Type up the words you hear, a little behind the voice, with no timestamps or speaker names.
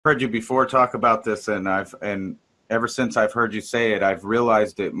heard you before talk about this, and ever since I've heard you say it, I've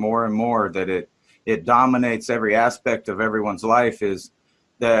realized it more and more that it dominates every aspect of everyone's life. Is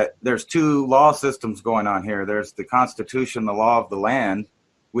that there's two law systems going on here. There's the Constitution, the law of the land,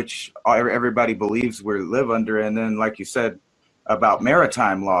 which everybody believes we live under, and then, like you said, about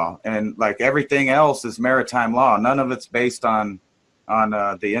maritime law, and like everything else is maritime law. None of it's based on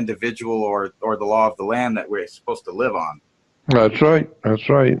the individual or the law of the land that we're supposed to live on. That's right. That's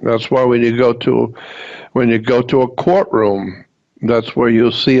right. That's why when you go to a courtroom, that's where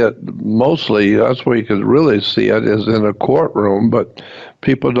you see it mostly. That's where you can really see it is in a courtroom, but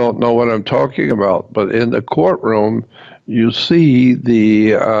people don't know what I'm talking about. But in the courtroom, you see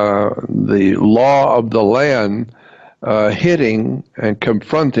the law of the land hitting and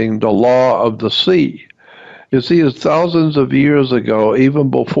confronting the law of the sea. You see, it's thousands of years ago, even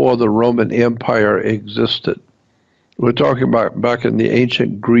before the Roman Empire existed. We're talking about back in the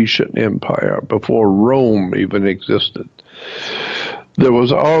ancient Grecian Empire, before Rome even existed. There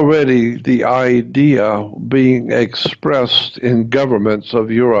was already the idea being expressed in governments of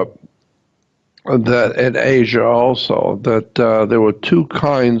Europe, that in Asia also, that there were two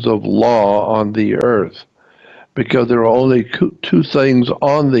kinds of law on the earth, because there are only two things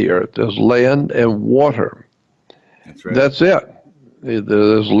on the earth. There's land and water. That's right. That's it.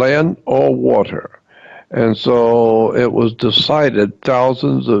 There's land or water. And so it was decided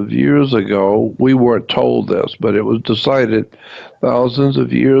thousands of years ago. We weren't told this, but it was decided thousands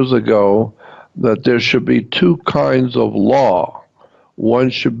of years ago that there should be two kinds of law. One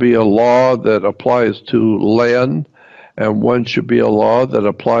should be a law that applies to land, and one should be a law that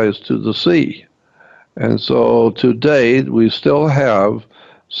applies to the sea. And so today we still have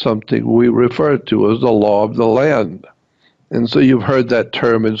something we refer to as the law of the land. And so you've heard that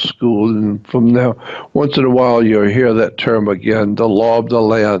term in school, and from now, once in a while you'll hear that term again, the law of the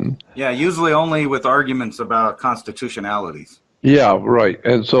land. Yeah, usually only with arguments about constitutionalities. Yeah, right.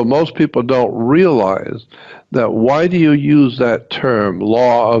 And so most people don't realize that. Why do you use that term,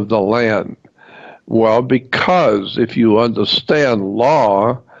 law of the land? Well, because if you understand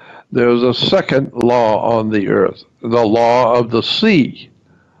law, there's a second law on the earth, the law of the sea,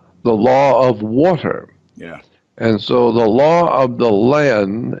 the law of water. Yeah. And so the law of the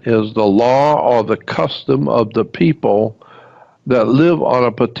land is the law or the custom of the people that live on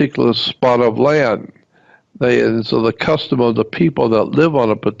a particular spot of land. And so the custom of the people that live on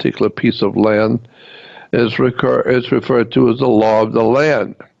a particular piece of land is referred to as the law of the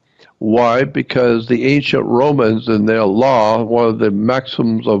land. Why? Because the ancient Romans in their law, one of the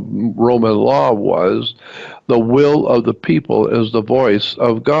maxims of Roman law was the will of the people is the voice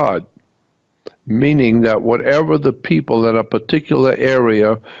of God. Meaning that whatever the people in a particular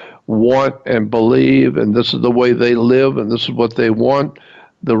area want and believe, and this is the way they live, and this is what they want,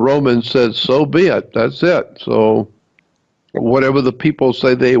 the Romans said, so be it. That's it. So whatever the people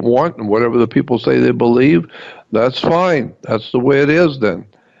say they want and whatever the people say they believe, that's fine. That's the way it is then.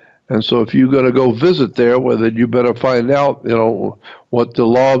 And so if you're going to go visit there, well, then you better find out, what the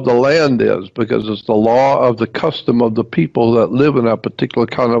law of the land is, because it's the law of the custom of the people that live in that particular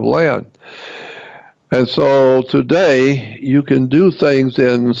kind of land. And so today, you can do things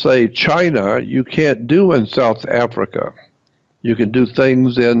in, say, China you can't do in South Africa. You can do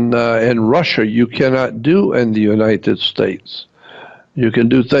things in Russia you cannot do in the United States. You can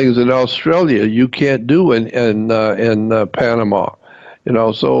do things in Australia you can't do in Panama.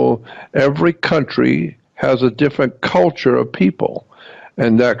 So every country has a different culture of people.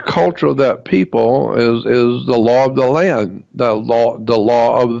 And that culture of that people is the law of the land, the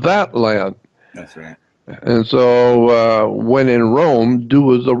law of that land. That's right. And so when in Rome,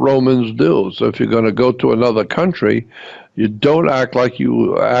 do as the Romans do. So if you're going to go to another country, you don't act like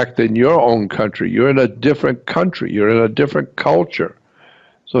you act in your own country. You're in a different country. You're in a different culture.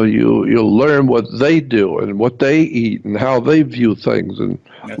 So you'll learn what they do and what they eat and how they view things and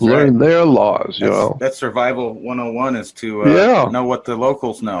learn their laws, That's survival 101 is to know what the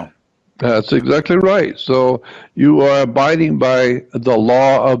locals know. That's exactly right. So you are abiding by the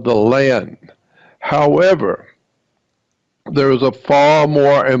law of the land. However, there is a far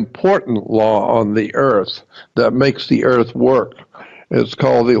more important law on the earth that makes the earth work. It's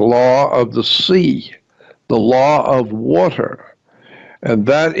called the law of the sea, the law of water. And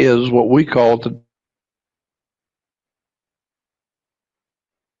that is what we call the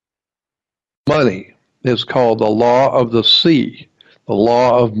money. It's called the law of the sea. The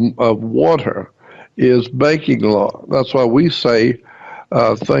law of water is banking law. That's why we say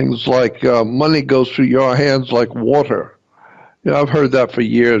things like money goes through your hands like water. I've heard that for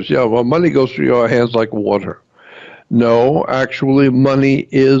years. Yeah, well, money goes through your hands like water. No, actually, money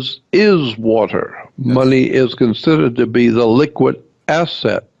is water. Money is considered to be the liquid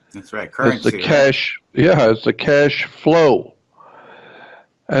asset. That's right. It's the Currency, right? cash. Yeah, it's the cash flow.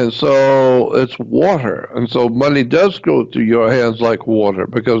 And so it's water. And so money does go through your hands like water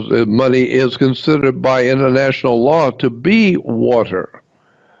because money is considered by international law to be water.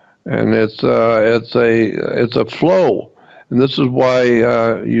 And it's a flow. And this is why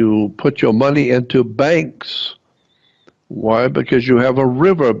you put your money into banks. Why? Because you have a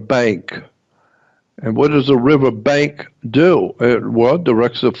river bank. And what does a river bank do? It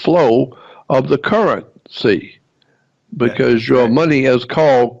directs the flow of the currency. Because your money is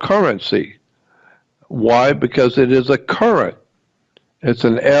called currency. Why? Because it is a current. It's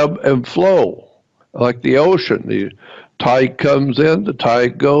an ebb and flow, like the ocean. The tide comes in, the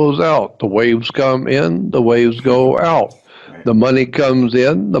tide goes out. The waves come in, the waves go out. The money comes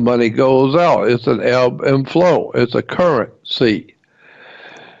in, the money goes out. It's an ebb and flow. It's a currency.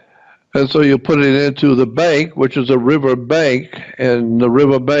 And so you put it into the bank, which is a river bank, and the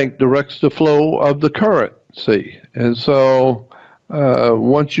river bank directs the flow of the currency. And so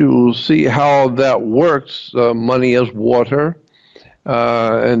once you see how that works, money is water,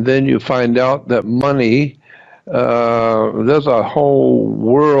 and then you find out that money, there's a whole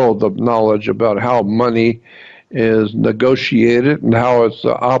world of knowledge about how money is negotiated and how it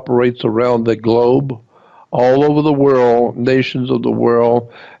operates around the globe. All over the world, nations of the world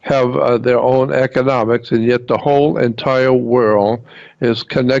have their own economics, and yet the whole entire world is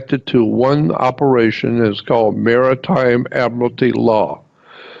connected to one operation. It's called Maritime Admiralty Law,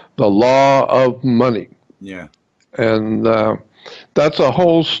 the law of money. Yeah. And that's a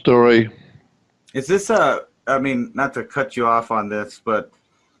whole story. Is this I mean, not to cut you off on this, but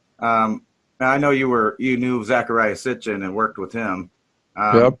I know you knew Zachariah Sitchin and worked with him.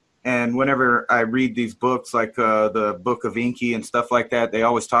 Yep. And whenever I read these books, like the Book of Inky and stuff like that, they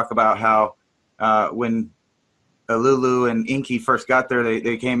always talk about how when Lulu and Inky first got there,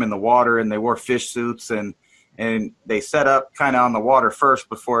 they came in the water and they wore fish suits and they set up kind of on the water first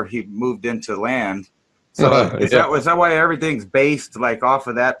before he moved into land. So is that why everything's based like off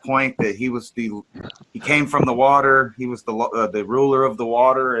of that point that he came from the water, he was the ruler of the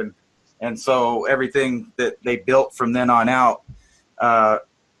water, and so everything that they built from then on out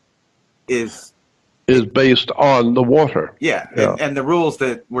is based on the water. Yeah. And the rules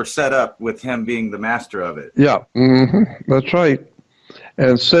that were set up with him being the master of it. Yeah, that's right.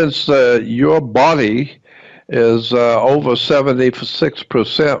 And since your body is over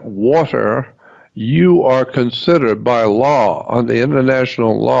 76% water, you are considered by law, under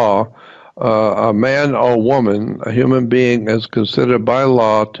international law, a man or woman, a human being, is considered by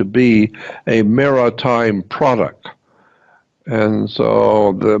law to be a maritime product. And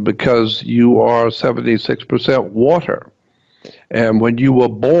so because you are 76% water, and when you were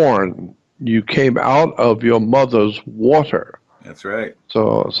born, you came out of your mother's water. That's right.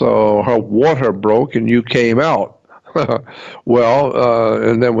 So her water broke and you came out. Well,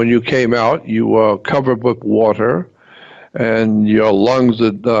 and then when you came out, you were covered with water, and your lungs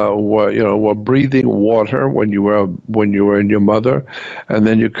were breathing water when you were in your mother, and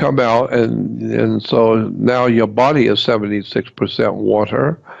then you come out, and so now your body is 76%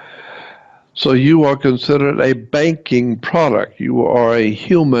 water. So you are considered a banking product. You are a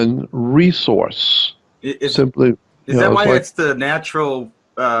human resource. Is that why it's the natural?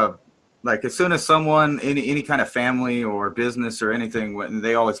 Like as soon as someone, any kind of family or business or anything, when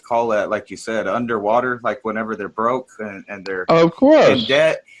they always call that, like you said, underwater, like whenever they're broke and they're of course in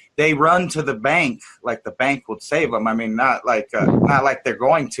debt, they run to the bank, like the bank would save them. I mean, not like they're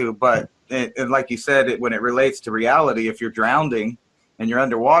going to, but and like you said, when it relates to reality, if you're drowning and you're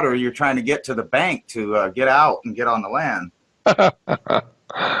underwater, you're trying to get to the bank to get out and get on the land.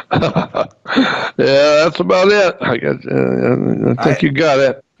 Yeah, that's about it. I think you got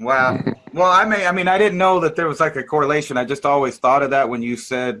it. Wow. Well, I mean, I didn't know that there was like a correlation. I just always thought of that when you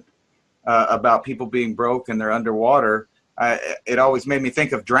said about people being broke and they're underwater. It always made me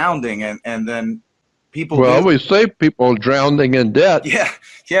think of drowning, and then people. Well, we save people drowning in debt.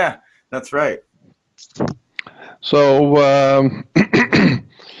 Yeah, that's right. So,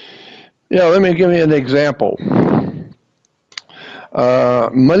 let me give you an example.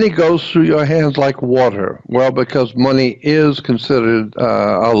 Money goes through your hands like water. Well, because money is considered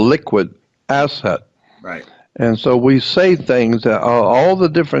a liquid asset. Right. And so we say things that are all the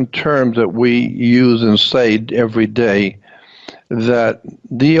different terms that we use and say every day that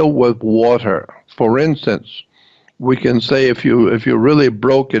deal with water. For instance, we can say if you're really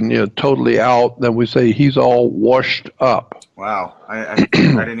broken, you're totally out, then we say he's all washed up. Wow. I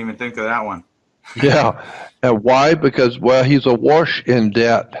didn't even think of that one. Yeah. And why? Because, well, he's awash in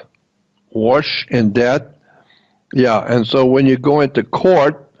debt. Wash in debt. Yeah. And so when you go into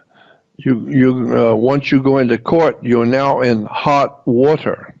court, once you go into court, you're now in hot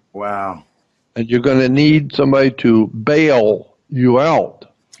water. Wow. And you're going to need somebody to bail you out.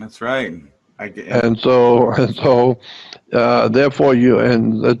 That's right. And therefore,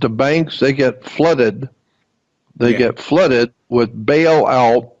 and the banks, they get flooded. They get flooded with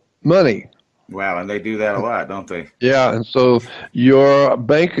bailout money. Wow, and they do that a lot, don't they? Yeah, and so your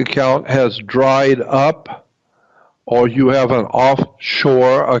bank account has dried up, or you have an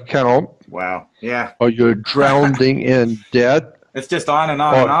offshore account. Wow. Yeah. Or you're drowning in debt. It's just on and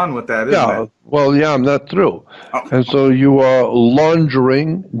on and on with that, isn't it? Well, yeah, I'm not through. Oh. And so you are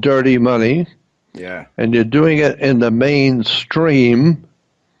laundering dirty money. Yeah. And you're doing it in the mainstream.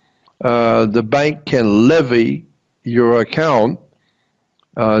 The bank can levy your account.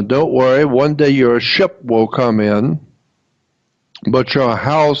 Don't worry, one day your ship will come in, but your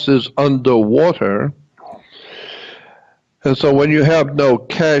house is underwater. And so when you have no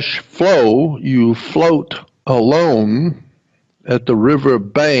cash flow, you float alone at the river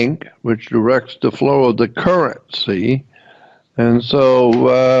bank, which directs the flow of the currency. And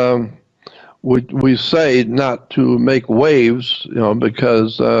so we say not to make waves,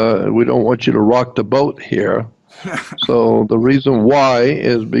 because we don't want you to rock the boat here. So the reason why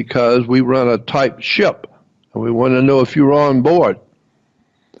is because we run a tight ship, and we want to know if you're on board.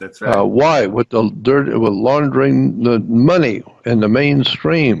 That's right. Why? With laundering the money in the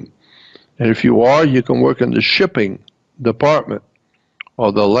mainstream. And if you are, you can work in the shipping department,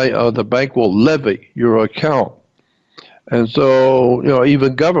 or the bank will levy your account. And so,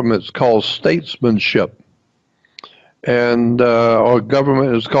 even government's called statesmanship, and our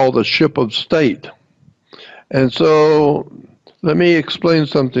government is called the ship of state. And so, let me explain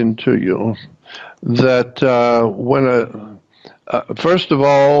something to you. That first of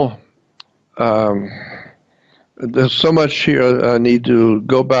all, there's so much here I need to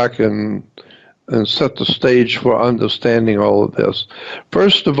go back and set the stage for understanding all of this.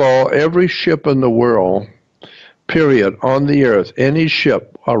 First of all, every ship in the world, period, on the earth, any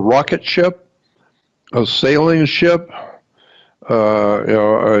ship, a rocket ship, a sailing ship,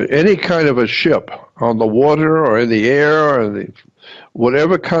 any kind of a ship on the water or in the air, or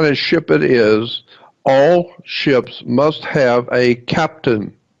whatever kind of ship it is, all ships must have a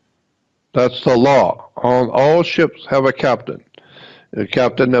captain. That's the law. All ships have a captain. The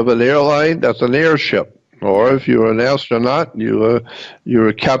captain of an airline, that's an airship. Or if you're an astronaut, you're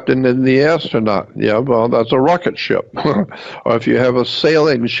a captain in the astronaut. Yeah, well, that's a rocket ship. Or if you have a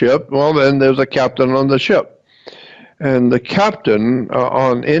sailing ship, well, then there's a captain on the ship. And the captain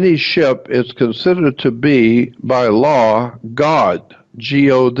on any ship is considered to be, by law, God,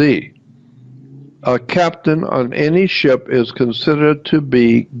 G-O-D. A captain on any ship is considered to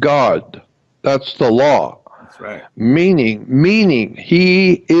be God. That's the law. That's right. Meaning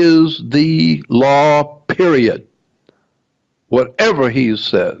he is the law, period. Whatever he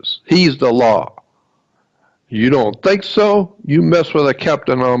says, he's the law. You don't think so? You mess with a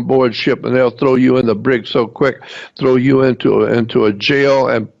captain on board ship and they'll throw you in the brig so quick, throw you into a jail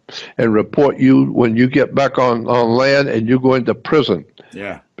and report you when you get back on land, and you go into prison.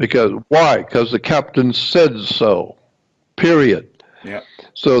 Yeah. Because why? Because the captain said so. Period. Yeah.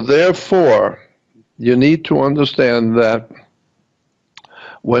 So therefore, you need to understand that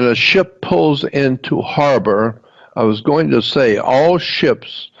when a ship pulls into harbor, I was going to say all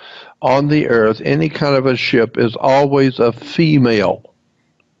ships on the earth, any kind of a ship, is always a female.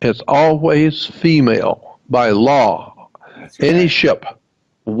 It's always female by law. That's right. Any ship.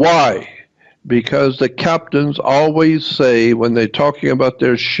 Why? Because the captains always say, when they're talking about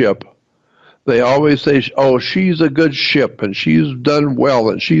their ship, they always say, oh, she's a good ship, and she's done well,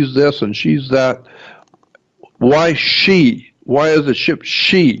 and she's this, and she's that. Why she? Why is the ship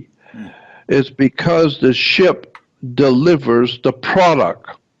she? It's because the ship delivers the product.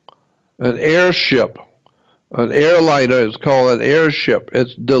 An airship, an airliner is called an airship.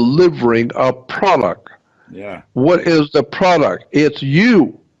 It's delivering a product. Yeah. What is the product? It's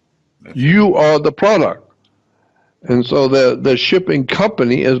you. You are the product. And so the shipping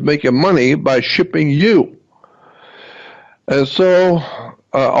company is making money by shipping you. And so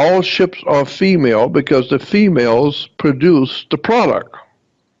all ships are female because the females produce the product.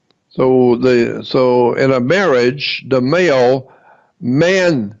 So in a marriage, the male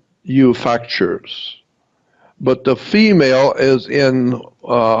manufactures, but the female is in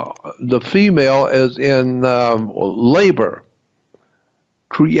labor,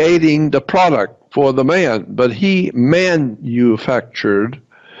 creating the product for the man. But he manufactured,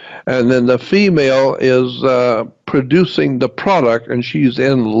 and then the female is producing the product, and she's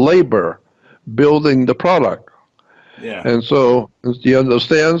in labor building the product. Yeah. And so, do you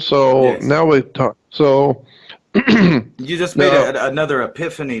understand? So Yes. now we talk. So You just made now, another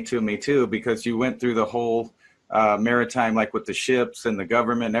epiphany to me too, because you went through the whole maritime, like with the ships and the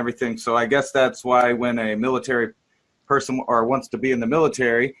government and everything. So I guess that's why when a military person or wants to be in the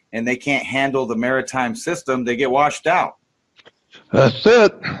military and they can't handle the maritime system, they get washed out. that's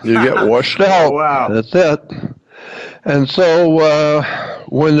it. You get washed out. Wow. That's it. And so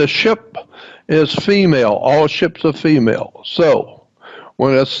when the ship is female, all ships are female. So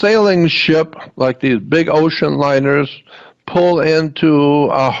when a sailing ship, like these big ocean liners, pull into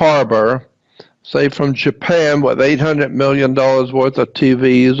a harbor, say from Japan with $800 million worth of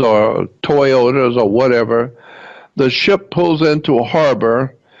TVs or Toyotas or whatever, the ship pulls into a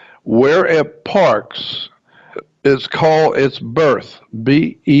harbor. Where it parks is called its berth,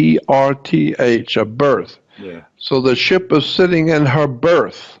 B-E-R-T-H, a berth. Yeah. So the ship is sitting in her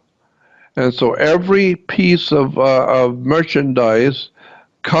berth. And so every piece of merchandise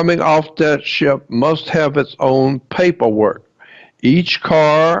coming off that ship must have its own paperwork. Each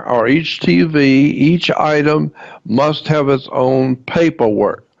car or each TV, each item must have its own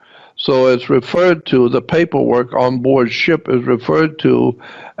paperwork. So it's referred to, the paperwork on board ship is referred to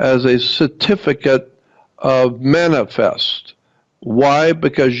as a certificate of manifest. Why?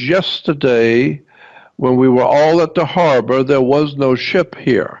 Because yesterday, when we were all at the harbor, there was no ship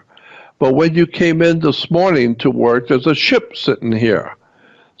here. But when you came in this morning to work, there's a ship sitting here.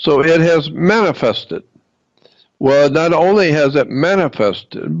 So it has manifested. Well, not only has it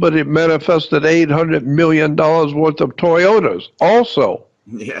manifested, but it manifested $800 million worth of Toyotas also.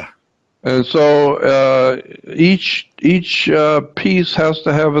 Yeah. And so each piece has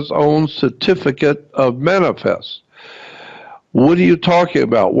to have its own certificate of manifest. What are you talking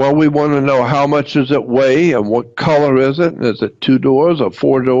about? Well, we want to know how much does it weigh and what color is it? And is it 2 doors or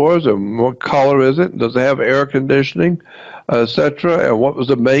 4 doors? And what color is it? Does it have air conditioning, etc.? And what was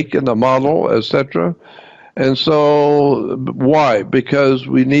the make and the model, etc.? And so why? Because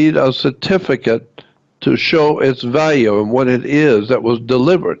we need a certificate to show its value and what it is that was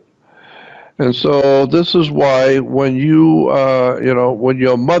delivered. And so this is why when when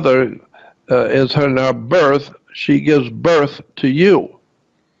your mother is in her birth, she gives birth to you.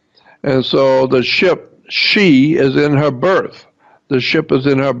 And so the ship, she is in her birth. The ship is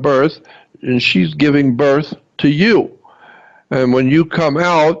in her birth, and she's giving birth to you. And when you come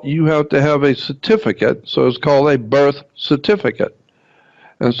out, you have to have a certificate, so it's called a birth certificate.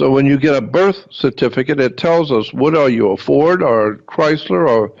 And so when you get a birth certificate, it tells us, what are you, a Ford or a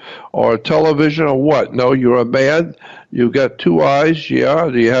Chrysler or a television or what? No, you're a man. You've got 2 eyes, yeah.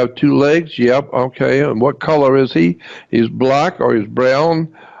 Do you have 2 legs? Yep, okay. And what color is he? He's black or he's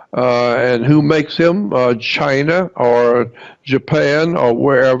brown. And who makes him? China or Japan or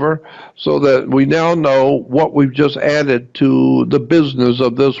wherever. So that we now know what we've just added to the business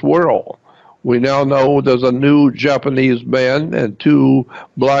of this world. We now know there's a new Japanese man and 2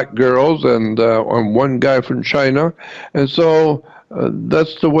 black girls and 1 guy from China. And so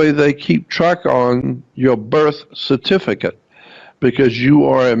that's the way they keep track on your birth certificate, because you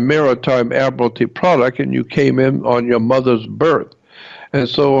are a Maritime Admiralty product and you came in on your mother's birth. And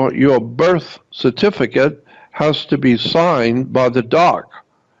so your birth certificate has to be signed by the dock,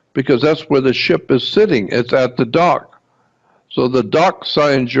 because that's where the ship is sitting. It's at the dock. So the dock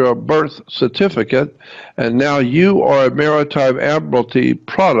signs your birth certificate, and now you are a Maritime Admiralty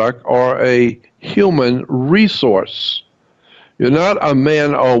product or a human resource. You're not a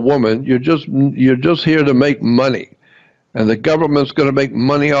man or a woman. You're just here to make money, and the government's going to make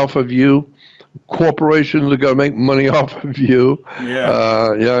money off of you. Corporations are going to make money off of you.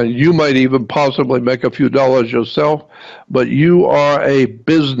 Yeah. You might even possibly make a few dollars yourself, but you are a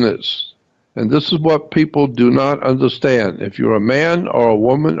business. And this is what people do not understand. If you're a man or a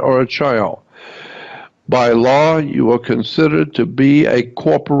woman or a child, by law, you are considered to be a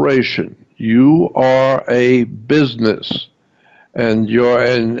corporation. You are a business. And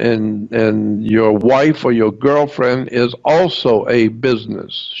your wife or your girlfriend is also a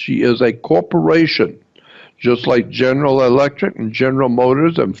business. She is a corporation. Just like General Electric and General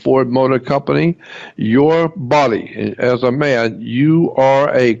Motors and Ford Motor Company, your body, as a man, you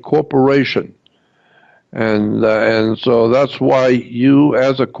are a corporation. And so that's why you,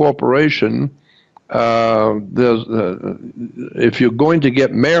 as a corporation, if you're going to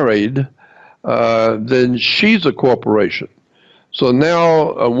get married, then she's a corporation. So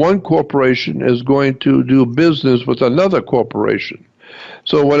now one corporation is going to do business with another corporation.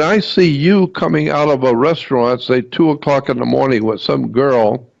 So when I see you coming out of a restaurant, say 2 o'clock in the morning with some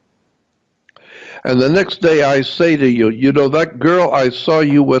girl, And the next day I say to you, you know, that girl I saw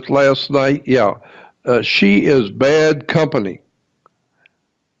you with last night, yeah, she is bad company.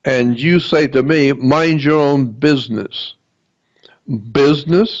 And you say to me, mind your own business.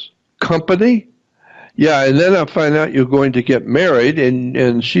 Business? Company? Yeah, and then I find out you're going to get married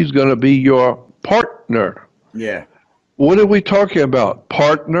and she's going to be your partner. Yeah. What are we talking about?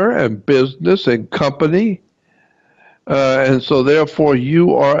 Partner and business and company? And so therefore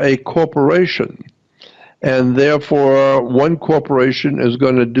you are a corporation. And therefore one corporation is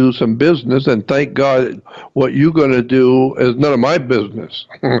going to do some business, and thank God what you're going to do is none of my business.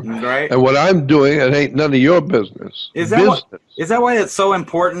 Right. And what I'm doing, it ain't none of your business. Is that why it's so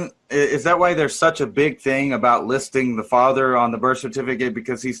important? Is that why there's such a big thing about listing the father on the birth certificate,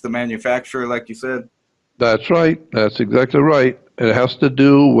 because he's the manufacturer, like you said? That's right. That's exactly right. It has to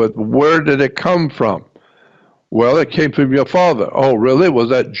do with where did it come from? Well, it came from your father. Oh, really? Was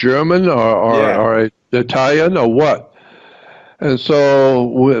that German or Italian or what? And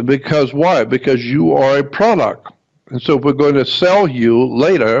so, because why? Because you are a product. And so if we're going to sell you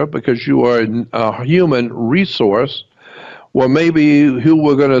later because you are a human resource, well, maybe who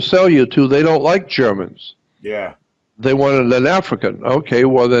we're going to sell you to, they don't like Germans. Yeah. They wanted an African. Okay,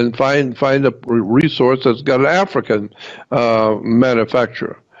 well then find a resource that's got an African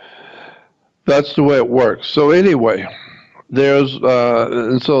manufacturer. That's the way it works. So anyway,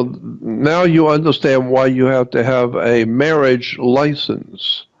 and so now you understand why you have to have a marriage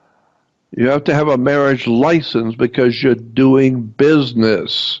license. You have to have a marriage license because you're doing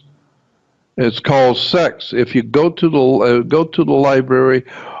business. It's called sex. If you go to the library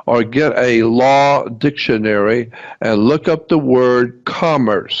or get a law dictionary and look up the word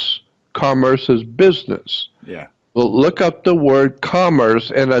commerce. Commerce is business. Yeah. Well, look up the word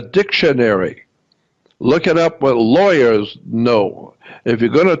commerce in a dictionary. Look it up what lawyers know. If you're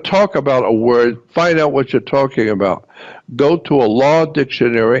going to talk about a word, find out what you're talking about. Go to a law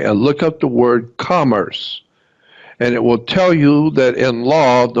dictionary and look up the word commerce. And it will tell you that in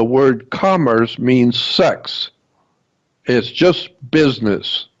law, the word commerce means sex. It's just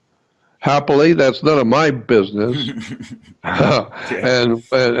business. Happily, that's none of my business. and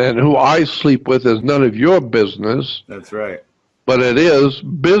who I sleep with is none of your business. That's right. But it is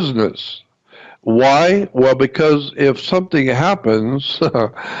business. Why? Well, because if something happens,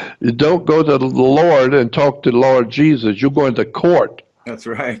 you don't go to the Lord and talk to the Lord Jesus. You're going to court. That's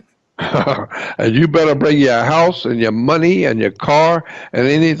right. And you better bring your house and your money and your car and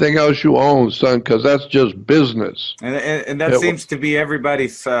anything else you own, son, because that's just business. And that seems to be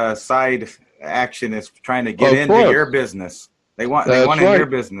everybody's side action is trying to get into your business. They want in your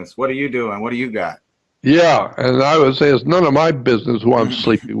business. What are you doing? What do you got? Yeah, and I would say it's none of my business who I'm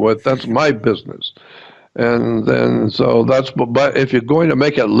sleeping with. That's my business. And then so but if you're going to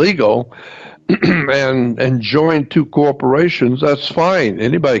make it legal and join two corporations, that's fine.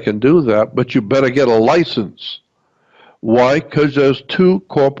 Anybody can do that, but you better get a license. Why? Because there's two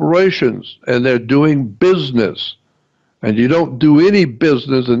corporations and they're doing business. And you don't do any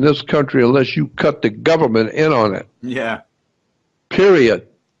business in this country unless you cut the government in on it. Yeah. Period.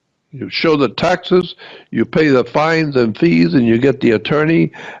 You show the taxes, you pay the fines and fees, and you get the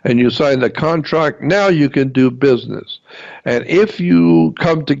attorney, and you sign the contract. Now you can do business. And if you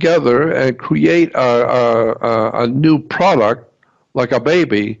come together and create a new product, like a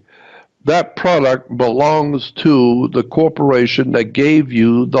baby, that product belongs to the corporation that gave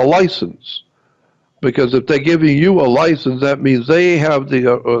you the license. Because if they're giving you a license, that means they have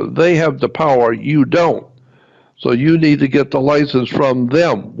the power, you don't. So you need to get the license from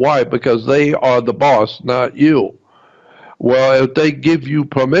them. Why? Because they are the boss, not you. Well, if they give you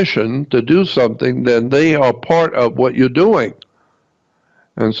permission to do something, then they are part of what you're doing.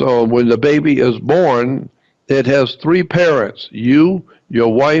 And so when the baby is born, it has three parents, you,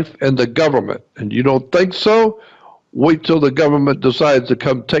 your wife, and the government. And you don't think so? Wait till the government decides to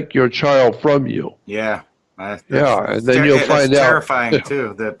come take your child from you. Yeah. And then you'll find out. It's terrifying,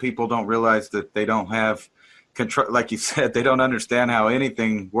 too, that people don't realize that they don't have control. Like you said, they don't understand how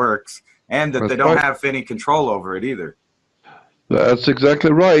anything works, and that they don't have any control over it either. That's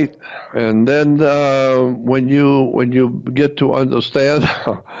exactly right. And then when you get to understand,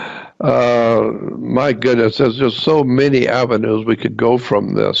 my goodness, there's just so many avenues we could go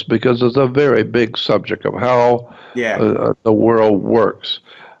from this, because it's a very big subject of how the world works.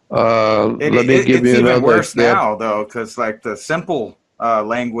 Let me give you another example. It's even worse now, though, because like the simple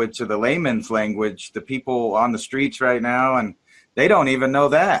language, or the layman's language, the people on the streets right now, and they don't even know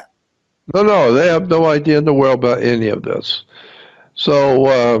that. No, they have no idea in the world about any of this.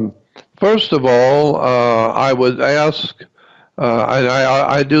 So first of all, I would ask and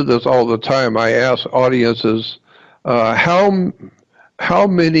I do this all the time. I ask audiences, how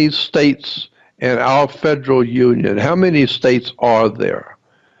many states in our federal union, how many states are there?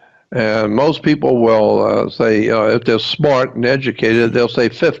 And most people will say, if they're smart and educated, they'll say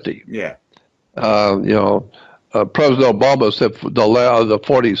 50. Yeah. President Obama said the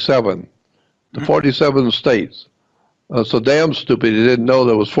 47, the 47 states. So damn stupid, he didn't know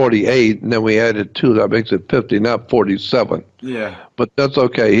there was 48, and then we added 2. That makes it 50, not 47. Yeah. But that's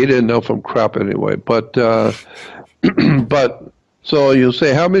okay. He didn't know from crap anyway. But but so you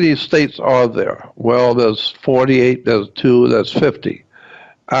say, how many states are there? Well, there's 48. There's 2. That's 50.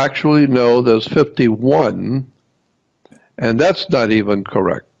 Actually, no, there's 51, and that's not even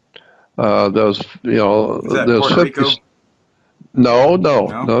correct. There's there's Puerto 50. Rico?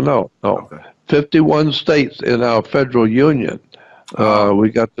 No. Okay. 51 states in our federal union. We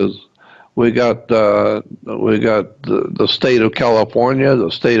got the state of California,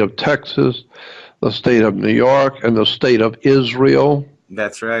 the state of Texas, the state of New York, and the state of Israel.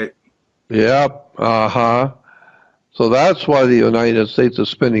 That's right. Yep. So that's why the United States is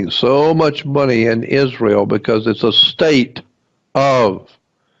spending so much money in Israel, because it's the state of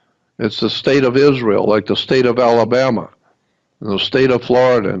Israel, like the state of Alabama, and the state of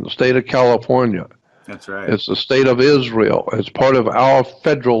Florida, and the state of California. That's right. It's the state of Israel. It's part of our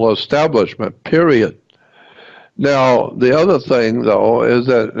federal establishment, period. Now, the other thing, though, is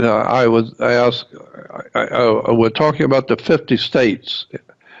that we're talking about the 50 states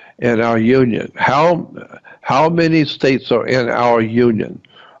in our union. How many states are in our union?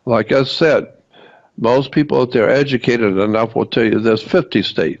 Like I said, most people, if they're educated enough, will tell you there's 50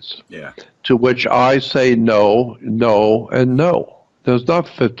 states. Yeah. To which I say no, no, and no. There's not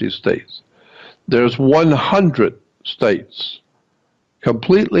 50 states. There's 100 states.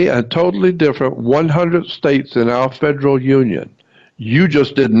 Completely and totally different 100 states in our federal union. You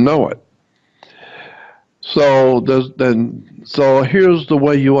just didn't know it. So here's the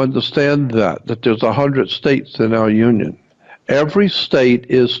way you understand that there's 100 states in our union. Every state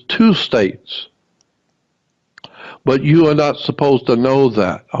is 2 states. But you are not supposed to know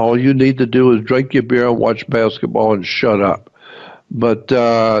that. All you need to do is drink your beer and watch basketball and shut up. But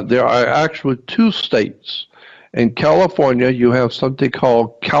there are actually 2 states. In California, you have something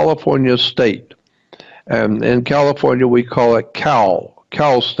called California State. And in California, we call it Cal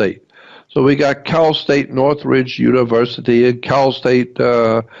State. So we got Cal State Northridge University and Cal State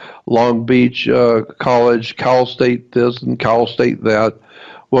Long Beach College, Cal State this and Cal State that.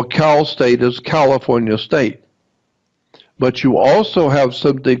 Well, Cal State is California State. But you also have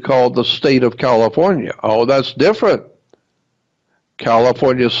something called the state of California. Oh, that's different.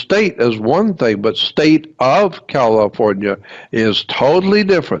 California State is one thing, but state of California is totally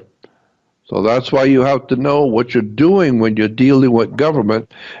different. So that's why you have to know what you're doing when you're dealing with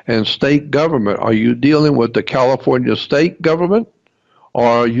government and state government. Are you dealing with the California state government, or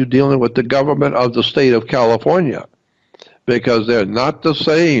are you dealing with the government of the state of California? Because they're not the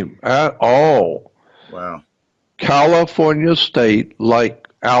same at all. Wow. California State, like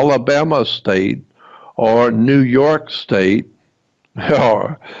Alabama State or New York State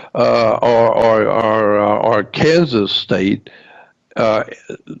or Kansas State,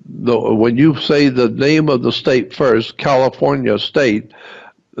 when you say the name of the state first, California State,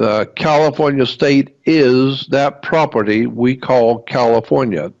 California State is that property we call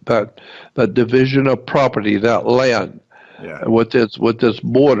California, that division of property, that land. Yeah. With its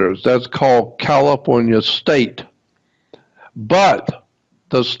borders. That's called California State. But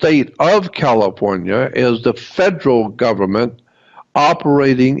the state of California is the federal government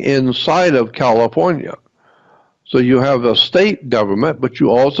operating inside of California. So you have a state government, but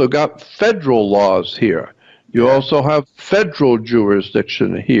you also got federal laws here. You also have federal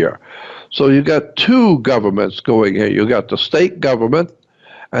jurisdiction here. So you got 2 governments going here. You got the state government,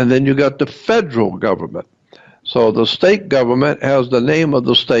 and then you got the federal government. So the state government has the name of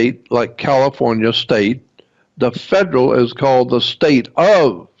the state, like California State. The federal is called the state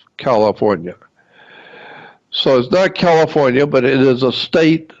of California. So it's not California, but it is a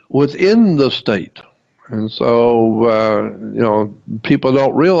state within the state. And so, people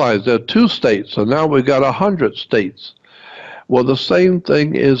don't realize there are 2 states. So now we've got 100 states. Well, the same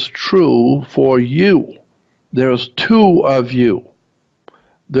thing is true for you. There's 2 of you.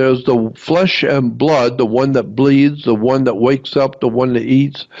 There's the flesh and blood, the one that bleeds, the one that wakes up, the one that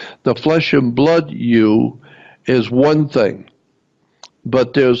eats. The flesh and blood you is one thing.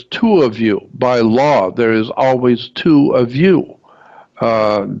 But there's 2 of you. By law, there is always 2 of you.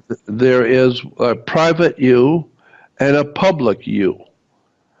 There is a private you and a public you.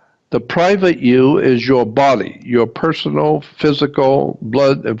 The private you is your body, your personal, physical,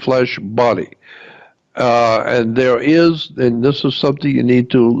 blood and flesh body. And there is, and this is something you need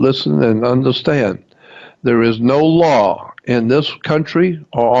to listen and understand, there is no law in this country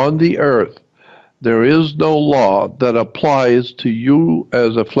or on the earth. There is no law that applies to you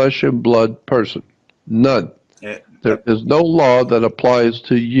as a flesh and blood person. None. There is no law that applies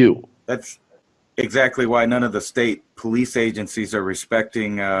to you. That's exactly why none of the state police agencies are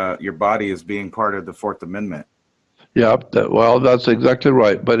respecting your body as being part of the Fourth Amendment. Yeah, well, that's exactly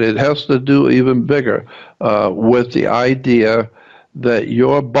right. But it has to do even bigger with the idea that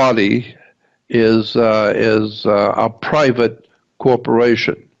your body is a private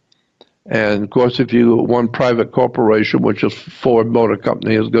corporation. And of course, if one private corporation, which is Ford Motor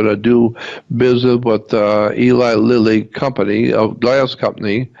Company, is going to do business with Eli Lilly Company, a glass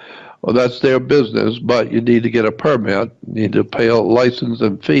company, well, that's their business, but you need to get a permit, you need to pay a license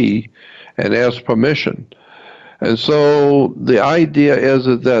and fee, and ask permission. And so the idea is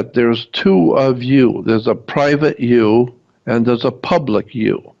that there's two of you. There's a private you, and there's a public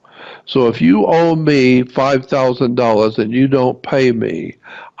you. So if you owe me $5,000 and you don't pay me,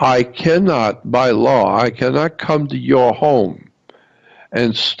 I cannot, by law, I cannot come to your home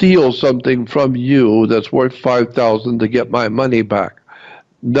and steal something from you that's worth $5,000 to get my money back.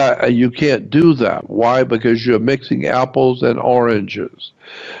 That you can't do that. Why? Because you're mixing apples and oranges.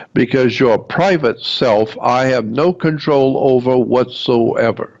 Because your private self, I have no control over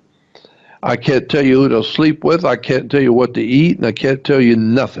whatsoever. I can't tell you who to sleep with, I can't tell you what to eat, and I can't tell you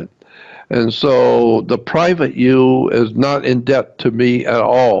nothing. And so the private you is not in debt to me at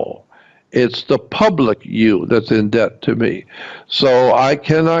all. It's the public you that's in debt to me. So I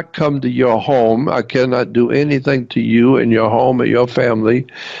cannot come to your home. I cannot do anything to you and your home or your family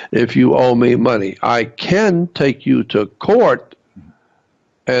if you owe me money. I can take you to court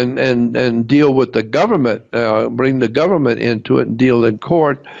and deal with the government, bring the government into it and deal in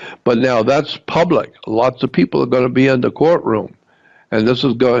court. But now that's public. Lots of people are going to be in the courtroom. And this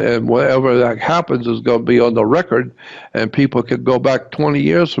is going, and whatever that happens is going to be on the record, and people can go back 20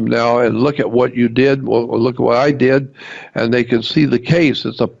 years from now and look at what you did, or look at what I did, and they can see the case.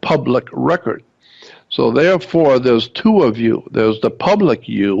 It's a public record. So therefore, there's two of you. There's the public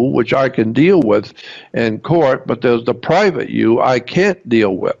you, which I can deal with in court, but there's the private you I can't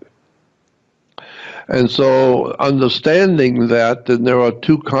deal with. And so understanding that, then there are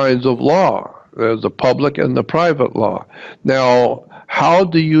two kinds of law. There's the public and the private law. Now, how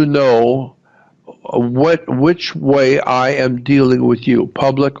do you know which way I am dealing with you,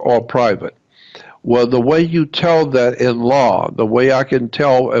 public or private? Well, the way you tell that in law, the way I can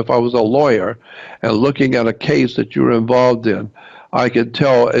tell if I was a lawyer and looking at a case that you're involved in, I can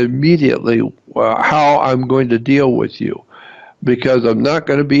tell immediately how I'm going to deal with you, because I'm not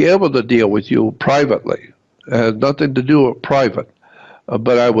going to be able to deal with you privately. It has nothing to do with private.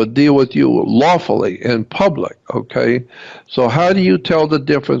 But I would deal with you lawfully in public, okay? So how do you tell the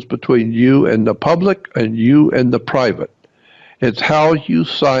difference between you and the public and you and the private? It's how you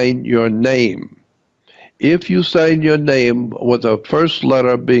sign your name. If you sign your name with the first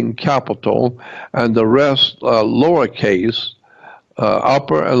letter being capital and the rest lowercase,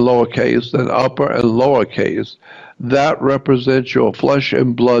 upper and lowercase, then upper and lowercase, that represents your flesh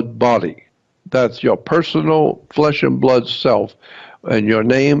and blood body. That's your personal flesh and blood self. And your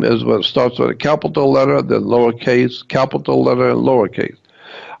name is what starts with a capital letter, then lowercase, capital letter, and lowercase.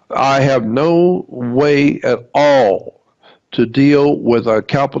 I have no way at all to deal with a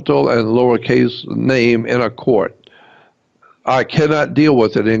capital and lowercase name in a court. I cannot deal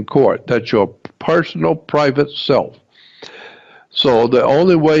with it in court. That's your personal, private self. So the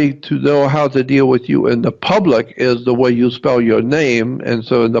only way to know how to deal with you in the public is the way you spell your name. And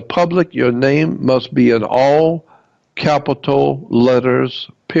so in the public, your name must be in all capital letters,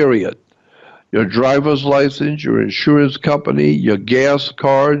 period. Your driver's license, your insurance company, your gas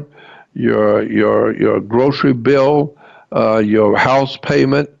card, your grocery bill, your house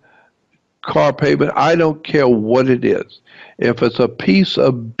payment, car payment, I don't care what it is. If it's a piece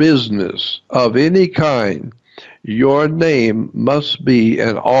of business of any kind, your name must be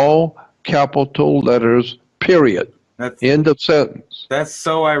in all capital letters, period. End of sentence. That's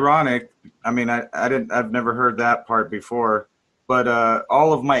so ironic. I mean, I've never heard that part before, but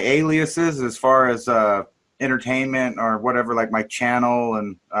all of my aliases, as far as entertainment or whatever, like my channel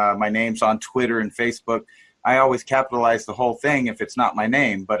and my name's on Twitter and Facebook, I always capitalize the whole thing if it's not my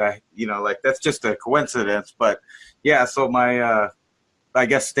name. But that's just a coincidence. But yeah, so my I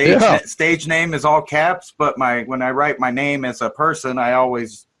guess stage name is all caps, but when I write my name as a person, I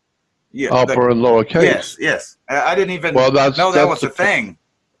always upper and lowercase. Yes. I didn't even know that was a thing.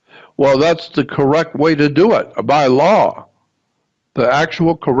 Well, that's the correct way to do it by law. The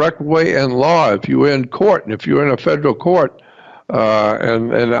actual correct way in law. If you're in court, and if you're in a federal court,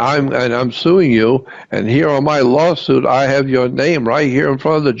 and I'm suing you, and here on my lawsuit, I have your name right here in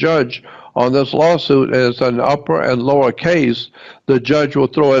front of the judge on this lawsuit, and it's an upper and lower case, the judge will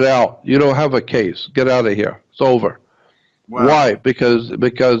throw it out. You don't have a case. Get out of here. It's over. Wow. Why? Because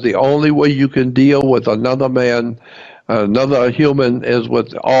the only way you can deal with another man, another human, is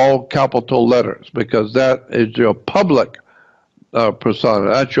with all capital letters, because that is your public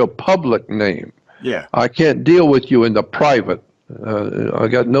persona. That's your public name. Yeah. I can't deal with you in the private. I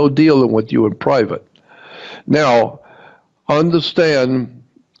got no dealing with you in private. Now, understand,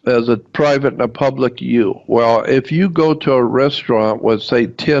 as a private and a public you. Well, if you go to a restaurant with, say,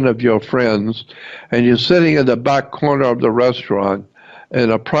 10 of your friends, and you're sitting in the back corner of the restaurant in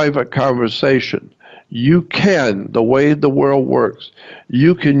a private conversation, you can, the way the world works,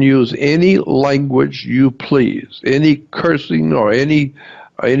 you can use any language you please, any cursing or any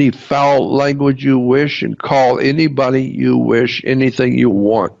foul language you wish, and call anybody you wish anything you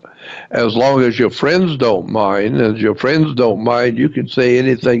want. As long as your friends don't mind, you can say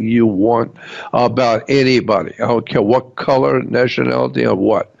anything you want about anybody. I don't care what color, nationality, or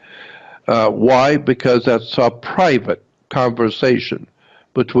what. Why? Because that's a private conversation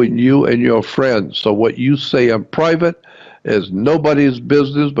between you and your friends. So what you say in private is nobody's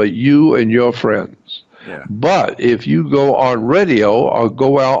business but you and your friends. Yeah. But if you go on radio or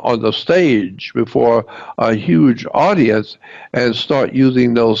go out on the stage before a huge audience and start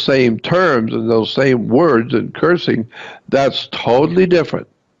using those same terms and those same words and cursing, that's totally different.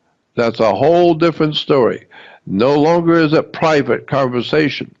 That's a whole different story. No longer is it private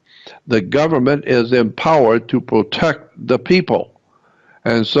conversation. The government is empowered to protect the people.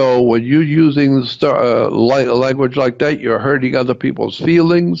 And so when you're using language like that, you're hurting other people's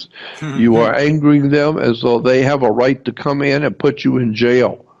feelings. You are angering them, and so they have a right to come in and put you in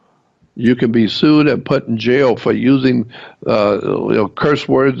jail. You can be sued and put in jail for using curse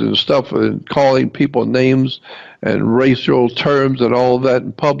words and stuff, and calling people names and racial terms and all of that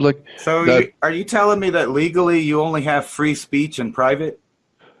in public. So are you telling me that legally you only have free speech in private?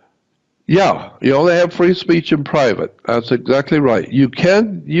 Yeah, you only have free speech in private. That's exactly right. You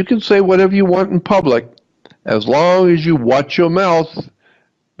can say whatever you want in public, as long as you watch your mouth,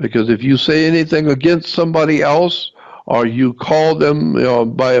 because if you say anything against somebody else, or you call them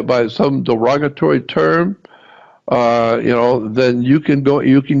by some derogatory term, then you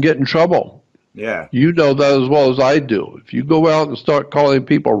can get in trouble. Yeah. You know that as well as I do. If you go out and start calling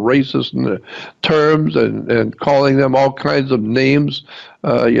people racist terms and calling them all kinds of names,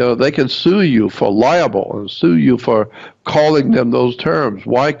 they can sue you for libel and sue you for calling them those terms.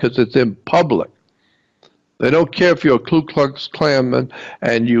 Why? Because it's in public. They don't care if you're a Ku Klux Klanman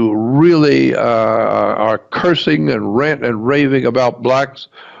and you really are cursing and ranting and raving about blacks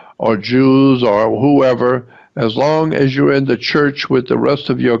or Jews or whoever. As long as you're in the church with the rest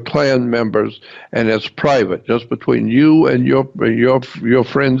of your Klan members and it's private, just between you and your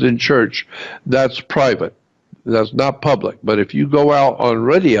friends in church, that's private. That's not public. But if you go out on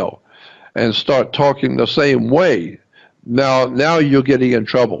radio and start talking the same way, now you're getting in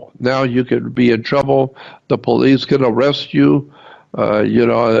trouble. Now you could be in trouble. The police can arrest you.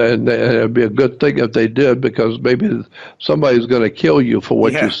 And it'd be a good thing if they did, because maybe somebody's going to kill you for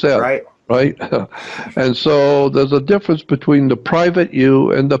what you said. Right. Right? And so there's a difference between the private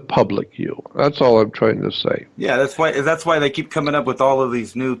you and the public you. That's all I'm trying to say. Yeah, that's why they keep coming up with all of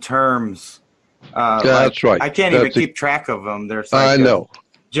these new terms. That's right. I can't even keep track of them. There's like I know.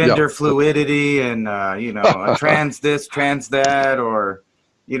 Gender fluidity and a trans this, trans that, or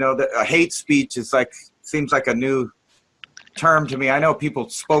a hate speech is seems like a new term to me. I know people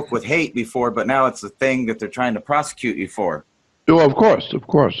spoke with hate before, but now it's a thing that they're trying to prosecute you for. Oh, of course.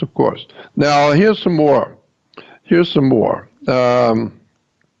 Now, here's some more. When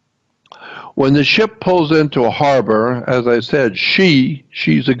the ship pulls into a harbor, as I said,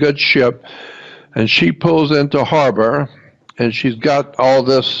 she's a good ship, and she pulls into harbor, and she's got all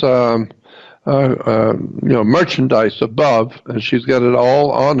this, merchandise above, and she's got it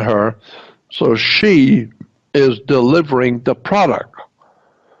all on her. So she is delivering the product.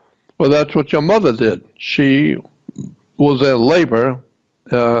 Well, that's what your mother did. She was in labor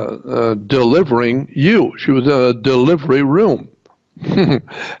delivering you. She was in a delivery room.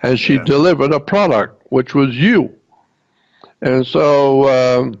 And she delivered a product, which was you. And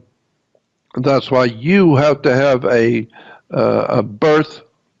so that's why you have to have a birth,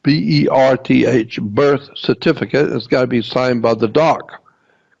 B-E-R-T-H, birth certificate. It's got to be signed by the doc,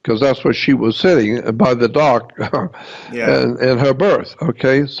 because that's where she was sitting by the dock Yeah. and her berth.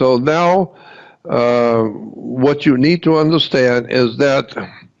 Okay, so now what you need to understand is that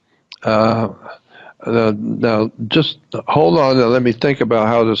now just hold on and let me think about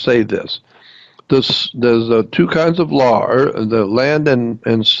how to say this. There's two kinds of law, the land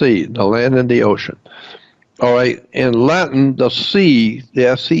and sea, the land and the ocean. All right. In Latin, the sea, the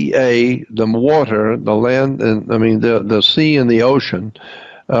S-E-A, the water, the land, and I mean the sea and the ocean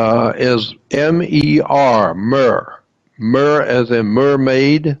is M-E-R, mer. Mer as in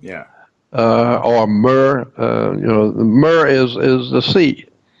mermaid, Yeah. or mer. Mer is the sea.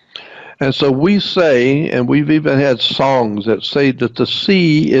 And so we say, and we've even had songs that say that the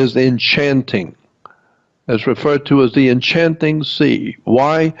sea is enchanting. It's referred to as the enchanting sea.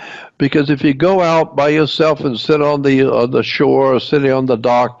 Why? Because if you go out by yourself and sit on the shore or sitting on the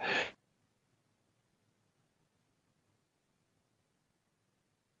dock,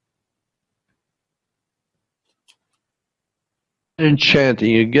 enchanting,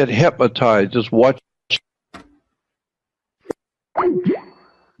 you get hypnotized. Just watch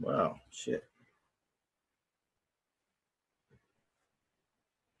Wow. Shit.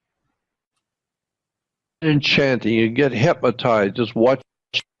 enchanting, you get hypnotized. Just watch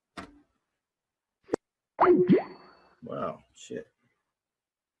Wow. Shit.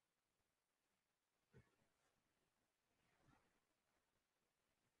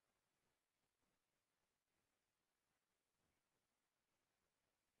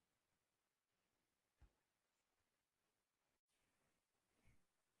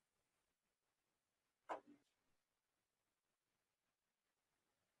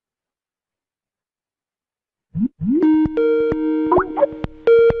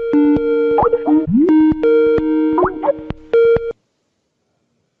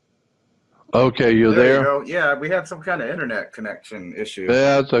 Okay, you There you there? go. Yeah, we had some kind of internet connection issue.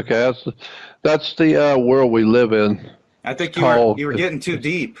 Yeah, that's okay. That's the world we live in. I It's think you were called getting too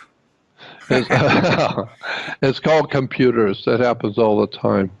deep. it's, it's called computers. That happens all the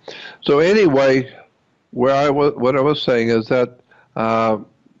time. So anyway, what I was saying is that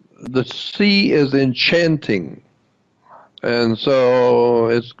the sea is enchanting, and so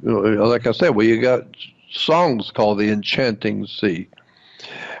it's like I said, well, you got songs called the Enchanting Sea,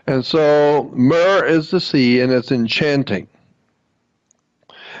 and so Mer is the sea, and it's enchanting,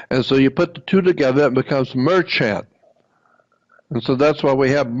 and so you put the two together, it becomes merchant, and so that's why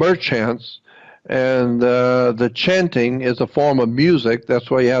we have merchants. And the chanting is a form of music. That's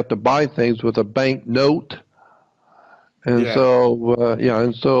why you have to buy things with a bank note. And Yeah. so,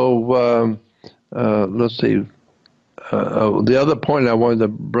 let's see. The other point I wanted to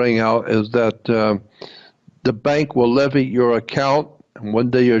bring out is that the bank will levy your account, and one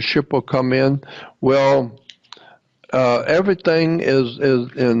day your ship will come in. Well, everything is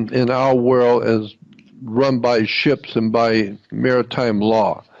in our world is run by ships and by maritime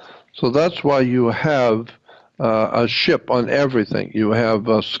law. So that's why you have a ship on everything. You have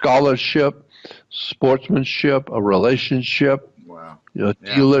a scholarship, sportsmanship, a relationship, Wow. a Yeah.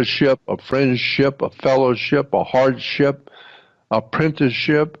 dealership, a friendship, a fellowship, a hardship,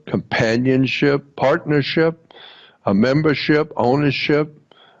 apprenticeship, companionship, partnership, a membership, ownership,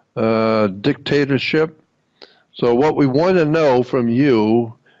 dictatorship. So what we want to know from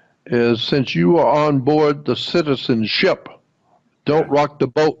you is, since you are on board the citizenship, don't Yeah. rock the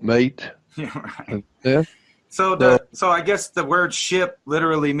boat, mate. Yeah. Right. Yeah. So So I guess the word ship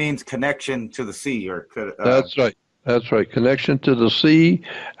literally means connection to the sea, or could that's right. That's right. Connection to the sea,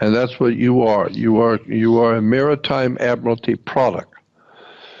 and that's what you are. You are a maritime admiralty product.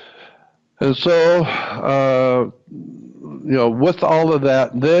 And so, with all of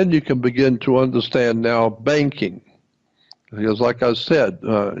that, then you can begin to understand now banking. Because, like I said,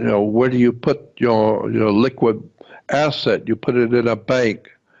 where do you put your liquid asset? You put it in a bank.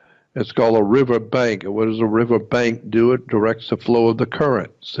 It's called a river bank. And what does a river bank do? It directs the flow of the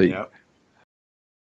current. See, Yep.